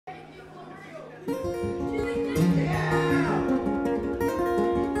I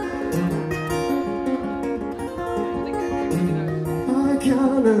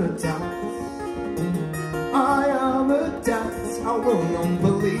cannot dance, I am a dance. I will not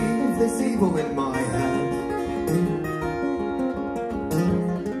believe this evil in my head.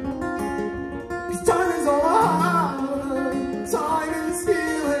 Cause time is all I have, time is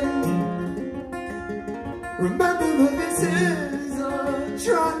healing. Remember that this is a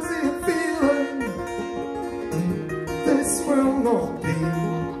transient feeling. This will not be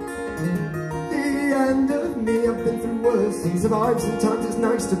the end of me. I've been through worse and survived. Sometimes it's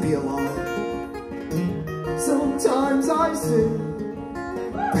nice to be alive. Sometimes I see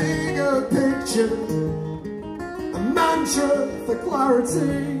bigger picture, a mantra for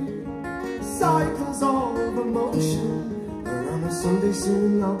clarity, cycles of emotion. Around a Sunday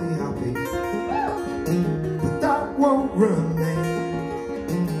soon I'll be happy, but that won't remain.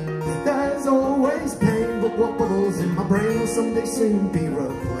 There's always pain, but what bubbles in my brain will someday soon be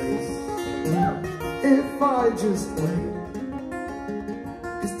replaced if I just wait.